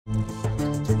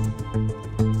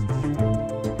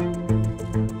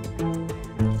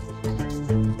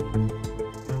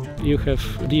you have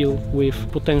deal with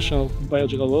potential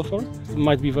biological warfare. It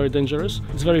might be very dangerous.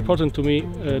 It's very important to me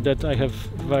that I have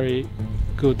very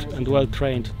good and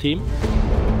well-trained team.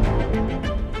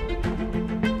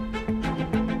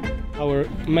 Our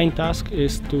main task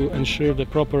is to ensure the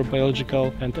proper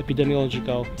biological and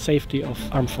epidemiological safety of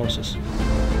armed forces.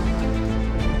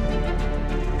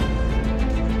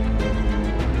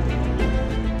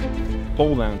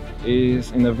 Poland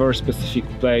is in a very specific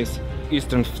place,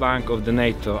 eastern flank of the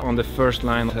NATO, on the first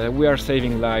line. We are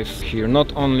saving lives here,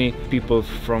 not only people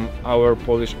from our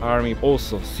Polish army,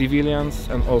 also civilians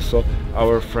and also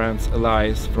our friends,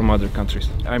 allies from other countries.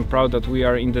 I'm proud that we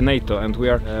are in the NATO and we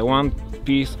are one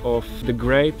piece of the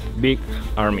great big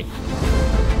army.